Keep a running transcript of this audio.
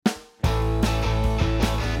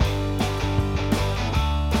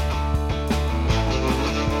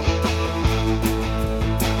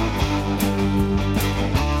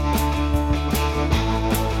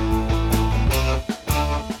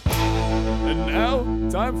Now,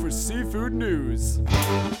 time for seafood news.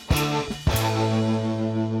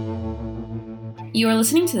 You are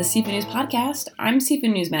listening to the Seafood News Podcast. I'm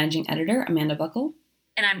Seafood News Managing Editor Amanda Buckle.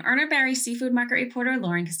 And I'm Urner Barry Seafood Market Reporter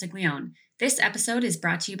Lauren Castiglione. This episode is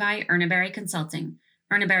brought to you by Urner Barry Consulting.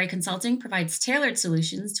 Urner Barry Consulting provides tailored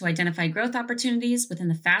solutions to identify growth opportunities within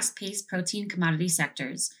the fast-paced protein commodity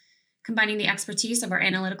sectors. Combining the expertise of our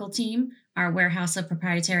analytical team, our warehouse of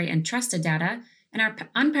proprietary and trusted data, and our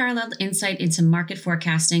unparalleled insight into market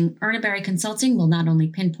forecasting, Urner Barry Consulting will not only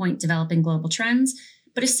pinpoint developing global trends,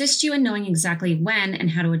 but assist you in knowing exactly when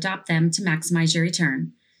and how to adopt them to maximize your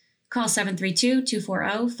return. Call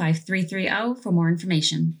 732-240-5330 for more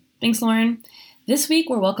information. Thanks, Lauren. This week,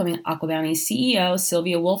 we're welcoming AquaBounty's CEO,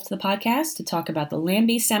 Sylvia Wolf, to the podcast to talk about the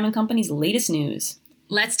land-based salmon company's latest news.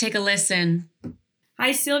 Let's take a listen.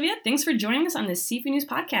 Hi, Sylvia. Thanks for joining us on this Seafood News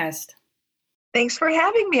Podcast. Thanks for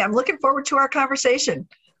having me. I'm looking forward to our conversation.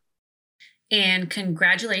 And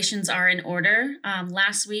congratulations are in order.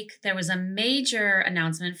 Last week, there was a major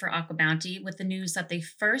announcement for AquaBounty with the news that the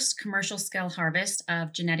first commercial scale harvest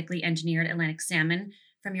of genetically engineered Atlantic salmon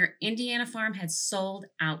from your Indiana farm had sold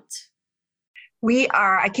out.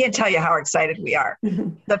 I can't tell you how excited we are.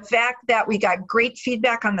 The fact that we got great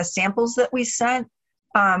feedback on the samples that we sent,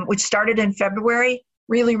 which started in February,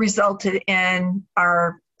 really resulted in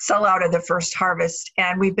our sellout of the first harvest.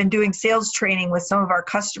 And we've been doing sales training with some of our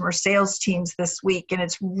customer sales teams this week, and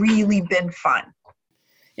it's really been fun.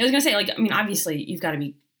 I was going to say, obviously you've got to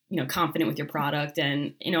be, confident with your product,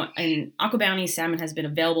 and AquaBounty salmon has been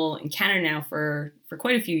available in Canada now for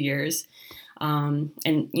quite a few years.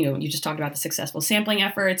 You just talked about the successful sampling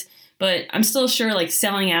efforts, but I'm still sure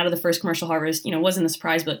selling out of the first commercial harvest, wasn't a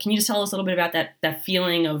surprise, but can you just tell us a little bit about that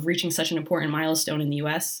feeling of reaching such an important milestone in the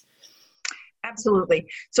U.S.? Absolutely.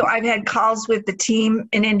 So I've had calls with the team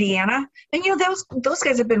in Indiana, and those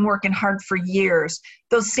guys have been working hard for years.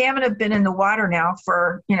 Those salmon have been in the water now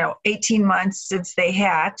for 18 months since they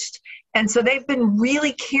hatched, and so they've been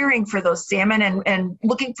really caring for those salmon and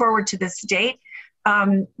looking forward to this date.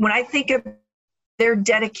 When I think of their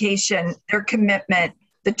dedication, their commitment,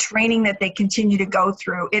 the training that they continue to go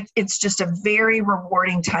through, it's just a very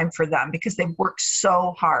rewarding time for them because they've worked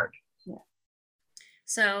so hard.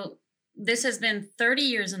 So this has been 30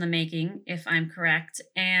 years in the making, if I'm correct,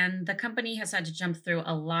 and the company has had to jump through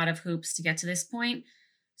a lot of hoops to get to this point.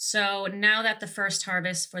 So now that the first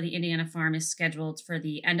harvest for the Indiana farm is scheduled for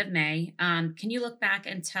the end of May, can you look back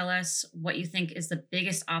and tell us what you think is the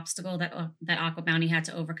biggest obstacle that AquaBounty had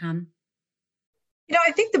to overcome?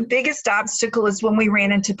 I think the biggest obstacle is when we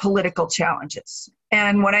ran into political challenges.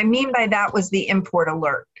 And what I mean by that was the import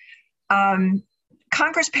alert.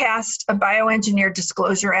 Congress passed a Bioengineered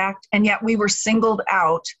Disclosure Act, and yet we were singled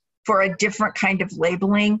out for a different kind of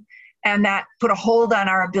labeling, and that put a hold on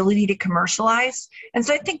our ability to commercialize. And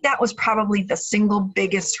so I think that was probably the single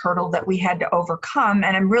biggest hurdle that we had to overcome.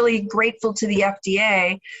 And I'm really grateful to the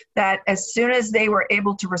FDA that as soon as they were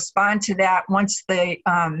able to respond to that, once the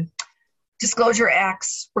Disclosure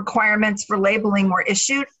Act's requirements for labeling were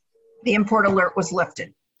issued, the import alert was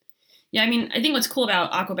lifted. Yeah, I think what's cool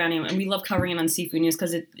about AquaBounty, and we love covering it on Seafood News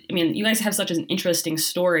because you guys have such an interesting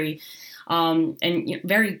story, and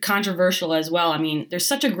very controversial as well. There's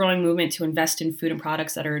such a growing movement to invest in food and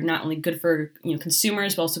products that are not only good for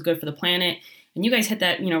consumers but also good for the planet. And you guys hit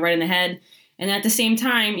that right in the head. And at the same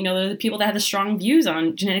time, there are the people that have the strong views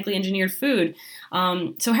on genetically engineered food.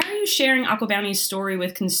 So how are you sharing AquaBounty's story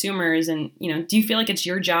with consumers? And do you feel like it's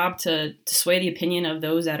your job to sway the opinion of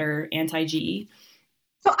those that are anti-GE?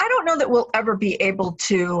 So I don't know that we'll ever be able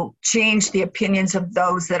to change the opinions of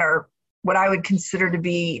those that are what I would consider to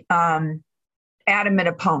be adamant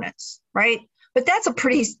opponents, right? But that's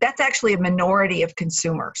actually a minority of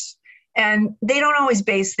consumers. And they don't always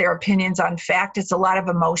base their opinions on fact. It's a lot of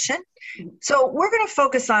emotion. So we're going to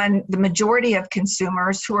focus on the majority of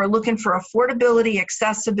consumers who are looking for affordability,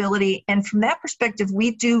 accessibility. And from that perspective,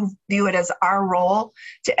 we do view it as our role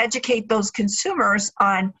to educate those consumers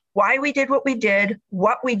on why we did, what we did,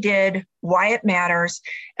 why it matters.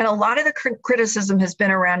 And a lot of the criticism has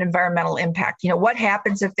been around environmental impact. What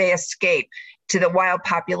happens if they escape to the wild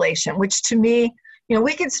population, which to me,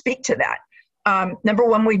 we can speak to that. Number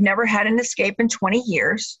one, we've never had an escape in 20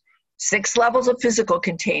 years, 6 levels of physical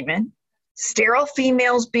containment, sterile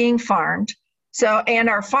females being farmed. And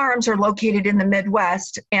our farms are located in the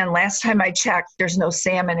Midwest. And last time I checked, there's no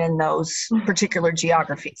salmon in those particular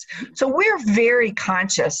geographies. So we're very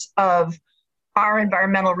conscious of our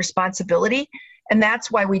environmental responsibility. And that's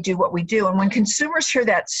why we do what we do. And when consumers hear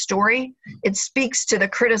that story, it speaks to the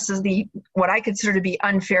criticism, what I consider to be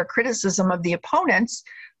unfair criticism of the opponents.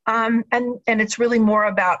 And it's really more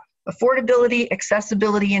about affordability,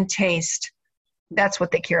 accessibility, and taste. That's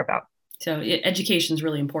what they care about. So education is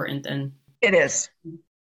really important then. It is.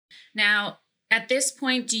 Now, at this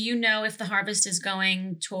point, do you know if the harvest is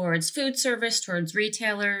going towards food service, towards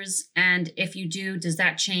retailers? And if you do, does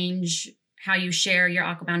that change how you share your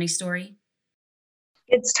Aqua Bounty story?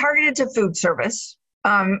 It's targeted to food service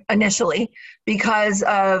initially because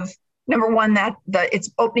of, number one, that it's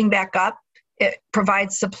opening back up. It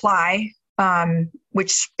provides supply,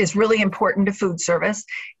 which is really important to food service.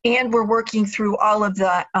 And we're working through all of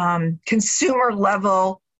the consumer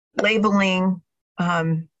level labeling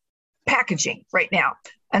packaging right now.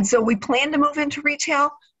 And so we plan to move into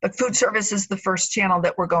retail, but food service is the first channel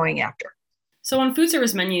that we're going after. So on food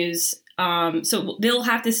service menus, so they'll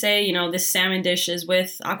have to say, you know, this salmon dish is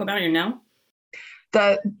with Aqua Bounty or no?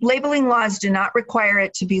 The labeling laws do not require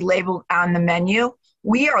it to be labeled on the menu.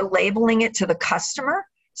 We are labeling it to the customer.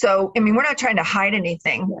 So, I mean, we're not trying to hide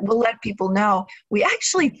anything. We'll let people know. We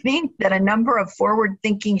actually think that a number of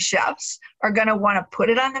forward-thinking chefs are going to want to put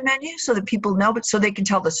it on the menu so that people know, but so they can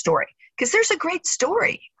tell the story. Because there's a great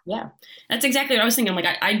story. Yeah, that's exactly what I was thinking. I'm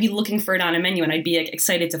like, I'd be looking for it on a menu and I'd be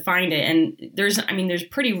excited to find it. And there's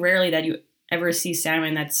pretty rarely that you ever see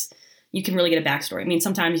salmon you can really get a backstory. I mean,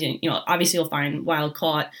 sometimes, you know, obviously you'll find wild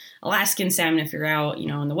caught Alaskan salmon if you're out, you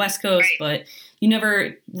know, on the West Coast, but you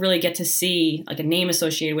never really get to see like a name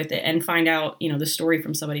associated with it and find out, you know, the story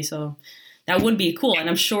from somebody. So that would be cool. And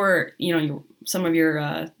I'm sure, you know, some of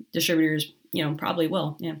your distributors, you know, probably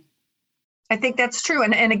will. Yeah. I think that's true.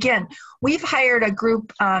 And again, we've hired a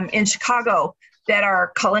group in Chicago that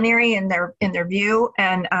are culinary in their view.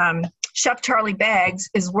 And Chef Charlie Baggs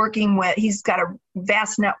is working with, he's got a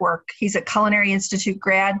vast network. He's a Culinary Institute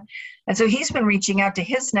grad. And so he's been reaching out to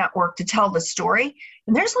his network to tell the story.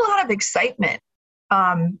 And there's a lot of excitement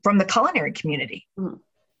from the culinary community.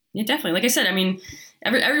 Yeah, definitely. Like I said, I mean,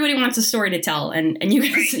 everybody wants a story to tell, and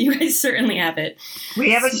you guys certainly have it.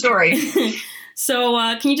 We have a story. So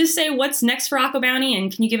can you just say what's next for Aqua Bounty,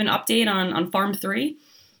 and can you give an update on Farm 3?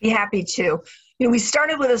 Be happy to. You know, we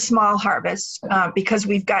started with a small harvest because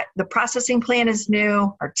we've got the processing plant is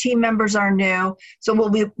new, our team members are new, so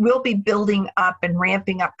we'll be building up and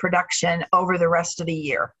ramping up production over the rest of the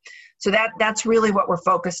year. So that's really what we're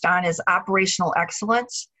focused on is operational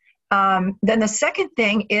excellence. Then the second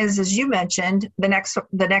thing is, as you mentioned, the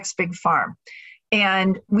next big farm.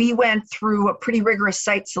 And we went through a pretty rigorous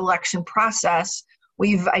site selection process.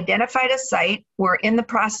 We've identified a site. We're in the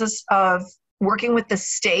process of working with the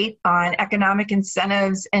state on economic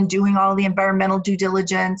incentives and doing all the environmental due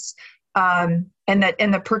diligence and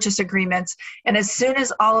the purchase agreements. And as soon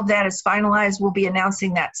as all of that is finalized, we'll be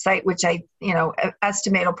announcing that site, which I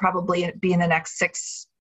estimate will probably be in the next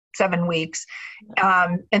 6-7 weeks.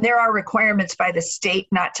 And there are requirements by the state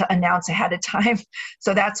not to announce ahead of time.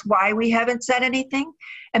 So that's why we haven't said anything.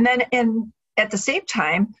 And then at the same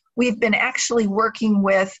time, we've been actually working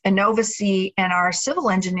with Innovasi and our civil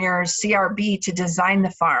engineers, CRB, to design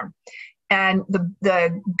the farm. And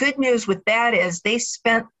the good news with that is they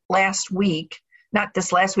spent last week, not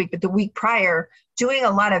this last week, but the week prior, doing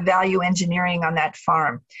a lot of value engineering on that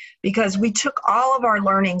farm, because we took all of our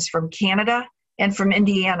learnings from Canada and from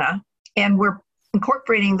Indiana, and we're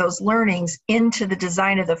incorporating those learnings into the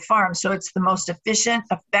design of the farm. So it's the most efficient,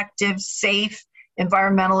 effective, safe,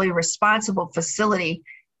 environmentally responsible facility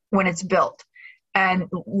when it's built. And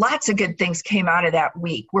lots of good things came out of that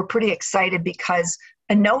week. We're pretty excited because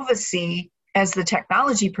Innovasi, as the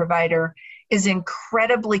technology provider, is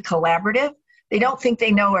incredibly collaborative. They don't think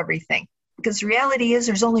they know everything, because the reality is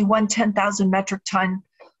there's only one 10,000 metric ton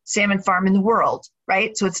salmon farm in the world,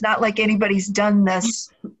 right? So it's not like anybody's done this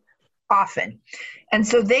often. And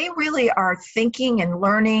so they really are thinking and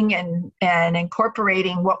learning and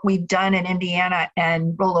incorporating what we've done in Indiana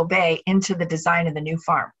and Rollo Bay into the design of the new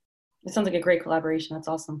farm. It sounds like a great collaboration. That's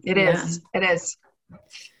awesome. It is. It is.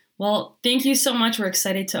 Well, thank you so much. We're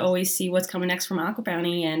excited to always see what's coming next from Aqua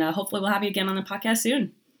Bounty, and hopefully we'll have you again on the podcast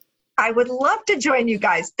soon. I would love to join you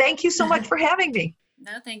guys. Thank you so much for having me.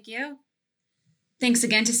 No, thank you. Thanks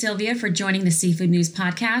again to Sylvia for joining the Seafood News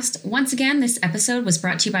Podcast. Once again, this episode was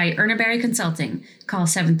brought to you by Urner Barry Consulting. Call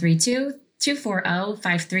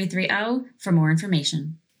 732-240-5330 for more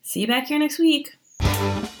information. See you back here next week.